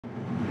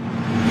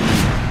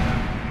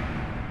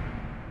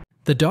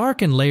The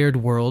dark and layered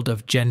world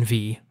of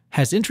GenV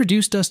has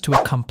introduced us to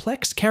a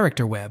complex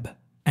character web,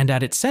 and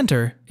at its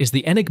center is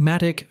the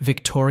enigmatic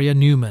Victoria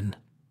Neuman.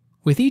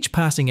 With each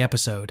passing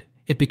episode,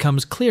 it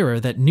becomes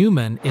clearer that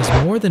Neuman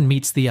is more than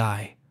meets the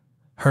eye.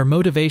 Her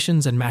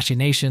motivations and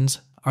machinations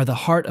are the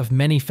heart of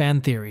many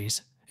fan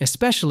theories,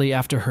 especially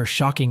after her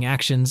shocking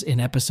actions in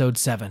Episode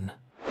 7.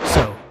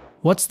 So,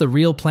 what's the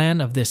real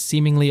plan of this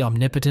seemingly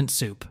omnipotent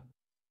Supe?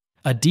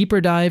 A deeper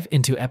dive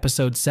into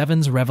Episode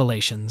 7's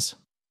revelations.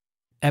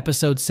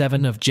 Episode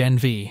 7 of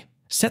GenV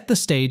set the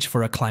stage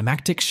for a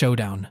climactic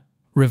showdown,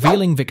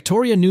 revealing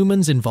Victoria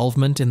Neuman's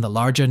involvement in the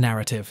larger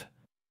narrative.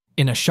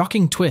 In a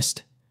shocking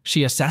twist,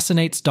 she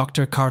assassinates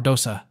Dr.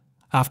 Cardosa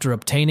after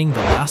obtaining the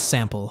last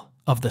sample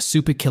of the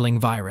Supe-killing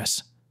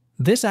virus.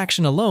 This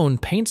action alone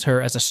paints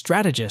her as a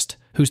strategist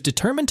who's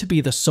determined to be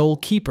the sole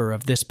keeper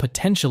of this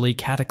potentially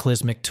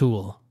cataclysmic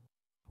tool.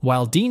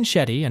 While Dean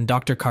Shetty and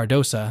Dr.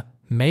 Cardosa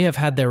may have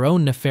had their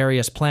own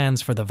nefarious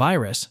plans for the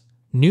virus,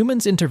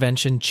 Neuman's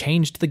intervention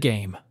changed the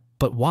game.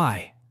 But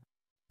why?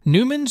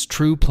 Neuman's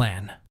true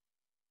plan.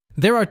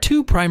 There are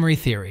two primary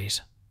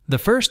theories. The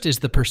first is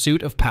the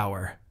pursuit of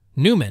power.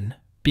 Neuman,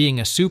 being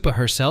a Supe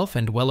herself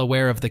and well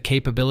aware of the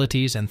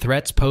capabilities and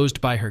threats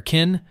posed by her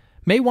kin,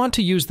 may want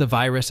to use the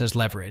virus as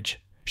leverage.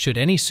 Should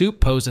any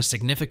Supe pose a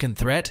significant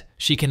threat,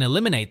 she can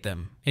eliminate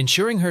them,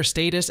 ensuring her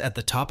status at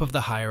the top of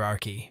the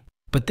hierarchy.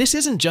 But this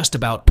isn't just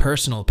about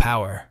personal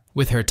power.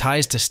 With her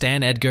ties to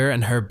Stan Edgar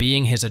and her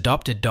being his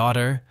adopted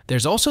daughter,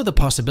 there's also the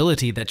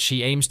possibility that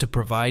she aims to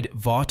provide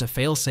Vought a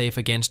failsafe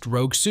against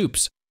rogue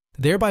Supes,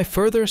 thereby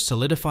further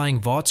solidifying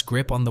Vaught's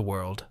grip on the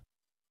world.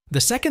 The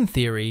second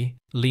theory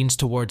leans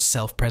towards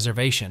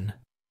self-preservation.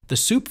 The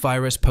Supe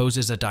virus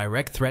poses a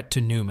direct threat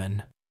to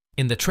Neuman.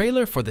 In the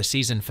trailer for the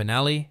season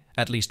finale,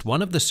 at least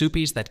one of the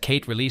Supes that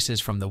Kate releases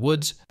from the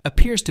woods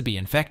appears to be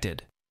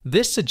infected.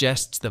 This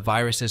suggests the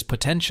virus's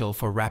potential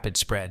for rapid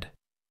spread.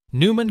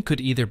 Neuman could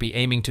either be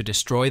aiming to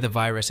destroy the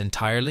virus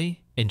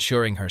entirely,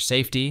 ensuring her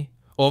safety,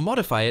 or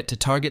modify it to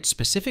target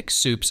specific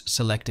Supes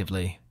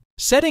selectively.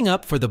 Setting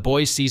up for The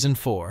Boys Season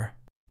 4,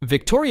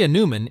 Victoria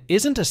Neuman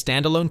isn't a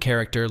standalone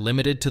character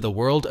limited to the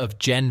world of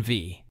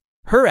GenV.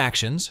 Her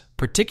actions,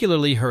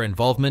 particularly her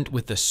involvement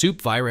with the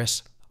Supe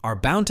virus, are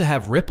bound to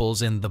have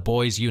ripples in The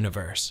Boys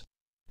universe.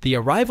 The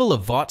arrival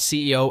of Vought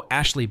CEO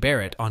Ashley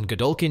Barrett on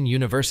Godolkin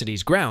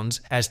University's grounds,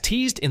 as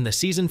teased in the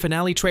season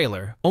finale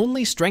trailer,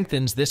 only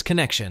strengthens this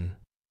connection.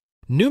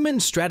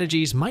 Neuman's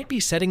strategies might be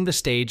setting the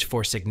stage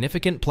for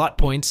significant plot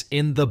points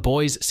in The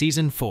Boys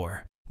Season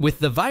 4. With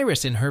the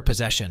virus in her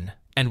possession,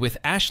 and with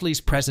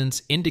Ashley's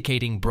presence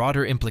indicating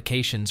broader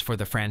implications for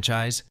the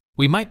franchise,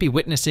 we might be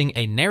witnessing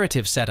a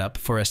narrative setup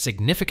for a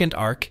significant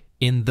arc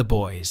in The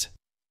Boys.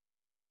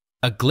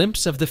 A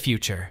glimpse of the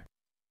future.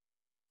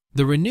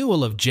 The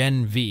renewal of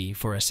GenV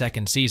for a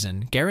second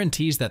season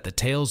guarantees that the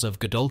tales of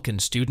Godolkin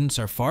students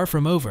are far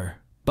from over.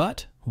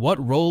 But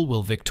what role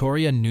will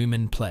Victoria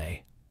Neuman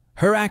play?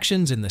 Her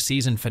actions in the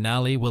season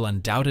finale will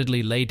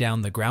undoubtedly lay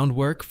down the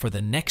groundwork for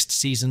the next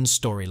season's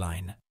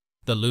storyline.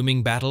 The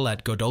looming battle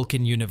at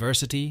Godolkin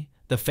University,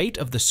 the fate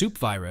of the Supe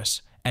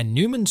virus, and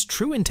Neuman's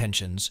true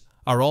intentions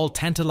are all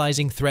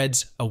tantalizing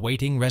threads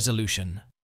awaiting resolution.